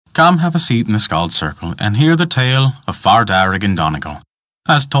Come have a seat in the Skald circle and hear the tale of Far Darrig in Donegal,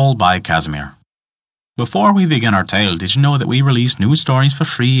 as told by Casimir. Before we begin our tale, did you know that we release new stories for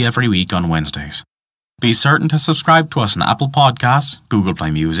free every week on Wednesdays? Be certain to subscribe to us on Apple Podcasts, Google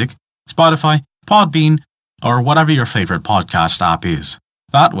Play Music, Spotify, Podbean, or whatever your favourite podcast app is.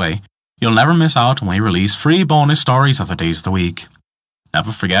 That way, you'll never miss out when we release free bonus stories of the days of the week.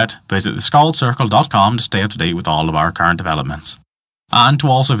 Never forget, visit thescaldcircle.com to stay up to date with all of our current developments, and to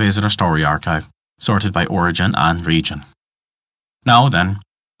also visit our story archive, sorted by origin and region. Now then,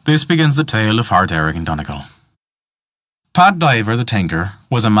 this begins the tale of Far Darrig in Donegal. Pat Diver the tinker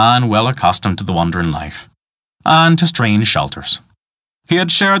was a man well accustomed to the wandering life, and to strange shelters. He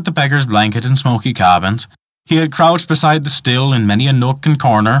had shared the beggar's blanket in smoky cabins. He had crouched beside the still in many a nook and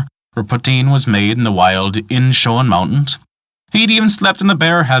corner where poteen was made in the wild Inshowen mountains. He'd even slept in the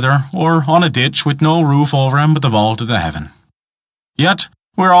bare heather or on a ditch with no roof over him but the vault of the heaven. Yet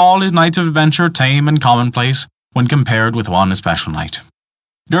were all his nights of adventure tame and commonplace when compared with one especial night.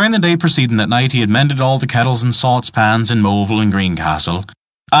 During the day preceding that night he had mended all the kettles and saucepans in Moville and Greencastle,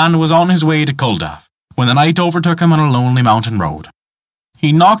 and was on his way to Culdaff, when the night overtook him on a lonely mountain road.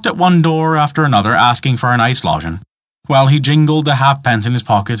 He knocked at one door after another asking for a night's lodging, while he jingled the halfpence in his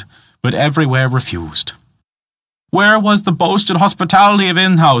pocket, but everywhere refused. Where was the boasted hospitality of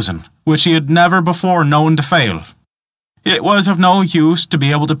Inhausen, which he had never before known to fail? It was of no use to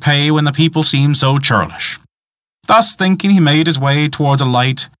be able to pay when the people seemed so churlish. Thus thinking, he made his way towards a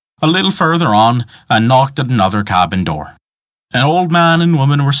light a little further on and knocked at another cabin door. An old man and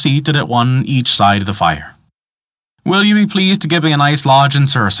woman were seated at one each side of the fire. "Will you be pleased to give me a night's lodging,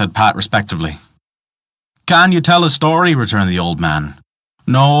 sir?" said Pat respectively. "Can you tell a story?" returned the old man.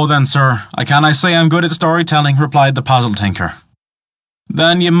 "No, then, sir, I canna say I'm good at storytelling," replied the puzzled tinker.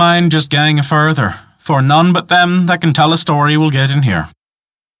 "Then you mind just gang further, for none but them that can tell a story will get in here."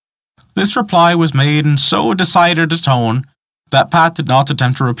 This reply was made in so decided a tone that Pat did not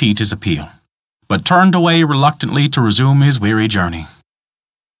attempt to repeat his appeal, but turned away reluctantly to resume his weary journey.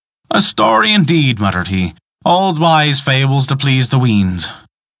 "A story indeed," muttered he, "old wise fables to please the weans."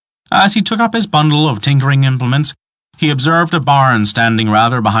 As he took up his bundle of tinkering implements, he observed a barn standing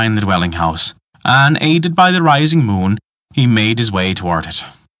rather behind the dwelling house, and, aided by the rising moon, he made his way toward it.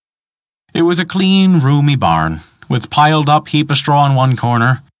 It was a clean, roomy barn, with piled-up heap of straw in one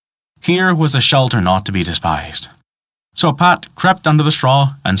corner. Here was a shelter not to be despised. So Pat crept under the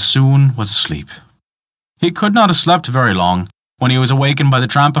straw and soon was asleep. He could not have slept very long when he was awakened by the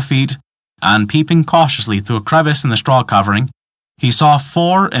tramp of feet, and peeping cautiously through a crevice in the straw covering, he saw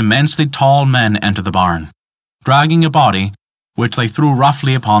 4 immensely tall men enter the barn, dragging a body, which they threw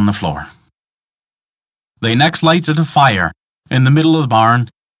roughly upon the floor. They next lighted a fire in the middle of the barn,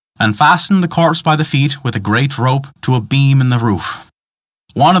 and fastened the corpse by the feet with a great rope to a beam in the roof.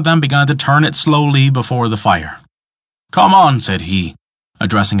 One of them began to turn it slowly before the fire. "Come on," said he,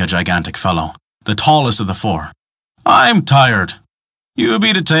 addressing a gigantic fellow, the tallest of the 4. "I'm tired. You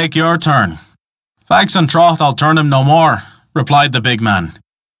be to take your turn." "Faix and troth, I'll turn him no more," replied the big man.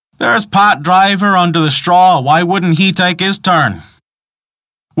 "There's Pat Driver under the straw, why wouldn't he take his turn?"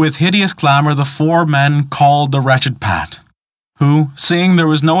 With hideous clamour the 4 men called the wretched Pat, who, seeing there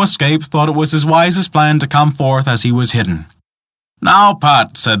was no escape, thought it was his wisest plan to come forth as he was hidden. "Now,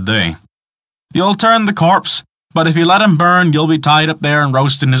 Pat," said they, "you'll turn the corpse, but if you let him burn, you'll be tied up there and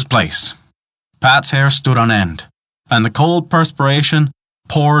roasted in his place." Pat's hair stood on end, and the cold perspiration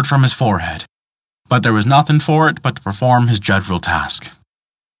poured from his forehead, but there was nothing for it but to perform his dreadful task.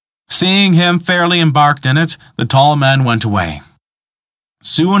 Seeing him fairly embarked in it, the tall men went away.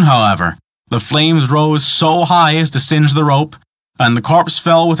 Soon, however, the flames rose so high as to singe the rope, and the corpse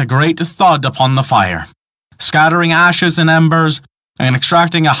fell with a great thud upon the fire, scattering ashes and embers, and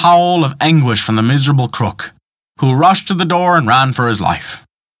extracting a howl of anguish from the miserable crook, who rushed to the door and ran for his life.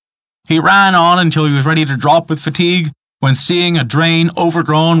 He ran on until he was ready to drop with fatigue, when seeing a drain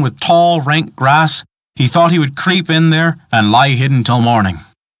overgrown with tall, rank grass, he thought he would creep in there and lie hidden till morning.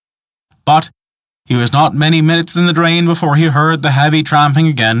 But he was not many minutes in the drain before he heard the heavy tramping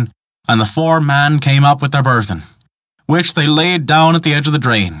again, and the 4 men came up with their burthen, which they laid down at the edge of the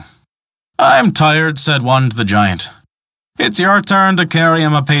drain. "I'm tired," said one to the giant. "It's your turn to carry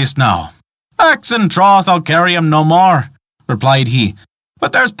him apace now." "Faix and troth, I'll carry him no more," replied he.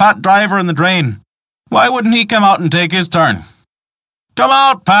 "But there's Pat Driver in the drain. Why wouldn't he come out and take his turn?" "Come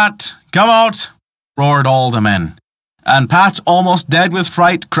out, Pat, come out," roared all the men, and Pat, almost dead with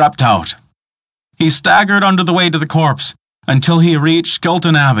fright, crept out. He staggered under the weight of the corpse until he reached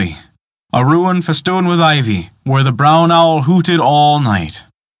Skilton Abbey, a ruin festooned with ivy, where the brown owl hooted all night,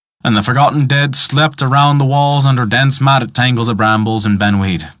 and the forgotten dead slept around the walls under dense matted tangles of brambles and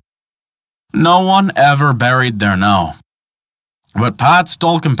benweed. No one ever buried there now. But Pat's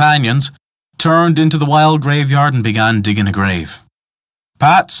dull companions turned into the wild graveyard and began digging a grave.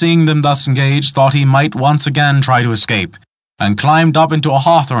 Pat, seeing them thus engaged, thought he might once again try to escape, and climbed up into a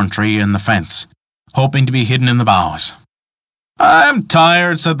hawthorn tree in the fence, hoping to be hidden in the boughs. "I'm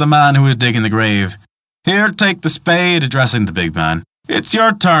tired," said the man who was digging the grave. "Here, take the spade," addressing the big man. "It's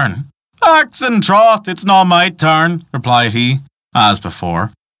your turn." "Axe and troth, it's not my turn," replied he, as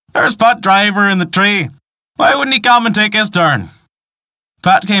before. "There's Pat Driver in the tree. Why wouldn't he come and take his turn?"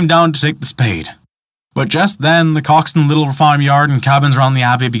 Pat came down to take the spade. But just then the cocks in the little farmyard and cabins round the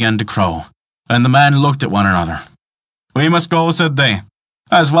abbey began to crow, and the men looked at one another. "We must go," said they.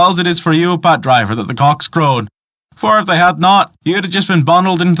 "As well as it is for you, Pat Driver, that the cocks crowed, for if they had not, you'd have just been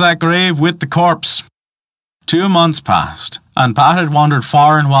bundled into that grave with the corpse." 2 months passed, and Pat had wandered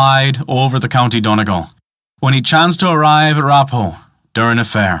far and wide over the county Donegal, when he chanced to arrive at Raphoe during a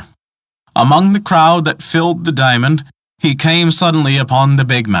fair. Among the crowd that filled the diamond, he came suddenly upon the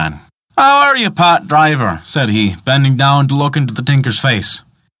big man. "How are you, Pat Driver?" said he, bending down to look into the tinker's face.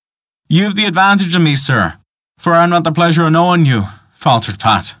 "You've the advantage of me, sir, for I'm not the pleasure of knowing you," faltered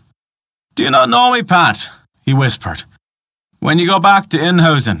Pat. "Do you not know me, Pat?" he whispered. "When you go back to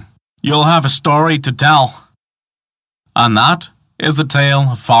Inhausen, you'll have a story to tell." And that is the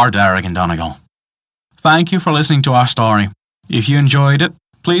tale of Far Darrig in Donegal. Thank you for listening to our story. If you enjoyed it,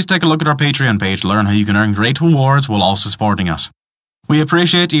 please take a look at our Patreon page to learn how you can earn great rewards while also supporting us. We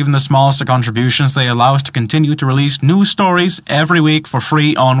appreciate even the smallest of contributions. They allow us to continue to release new stories every week for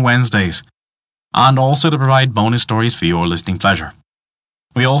free on Wednesdays, and also to provide bonus stories for your listening pleasure.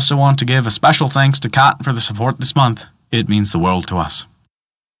 We also want to give a special thanks to Kat for the support this month. It means the world to us.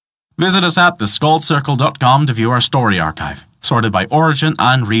 Visit us at theskaldscircle.com to view our story archive, sorted by origin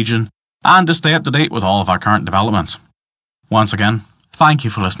and region, and to stay up to date with all of our current developments. Once again, thank you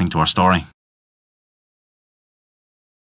for listening to our story.